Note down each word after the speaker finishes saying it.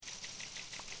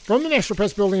From the National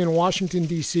Press Building in Washington,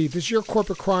 D.C., this is your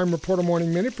Corporate Crime Reporter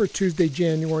Morning Minute for Tuesday,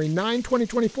 January 9,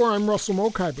 2024. I'm Russell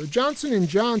Mokhiber. Johnson &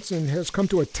 Johnson has come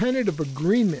to a tentative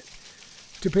agreement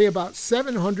to pay about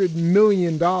 $700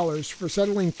 million for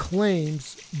settling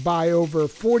claims by over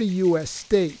 40 U.S.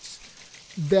 states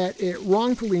that it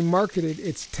wrongfully marketed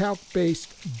its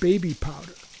talc-based baby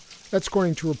powder. That's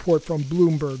according to a report from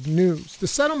Bloomberg News. The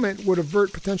settlement would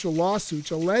avert potential lawsuits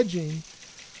alleging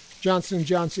Johnson &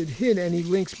 Johnson hid any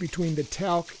links between the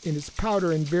talc in its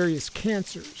powder and various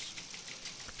cancers.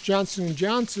 Johnson &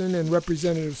 Johnson and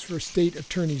representatives for state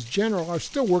attorneys general are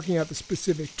still working out the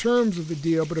specific terms of the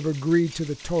deal, but have agreed to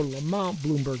the total amount,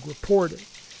 Bloomberg reported.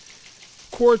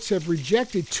 Courts have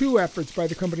rejected two efforts by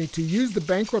the company to use the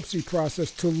bankruptcy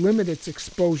process to limit its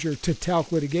exposure to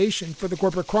talc litigation. For the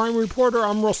Corporate Crime Reporter,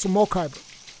 I'm Russell Mokhiber.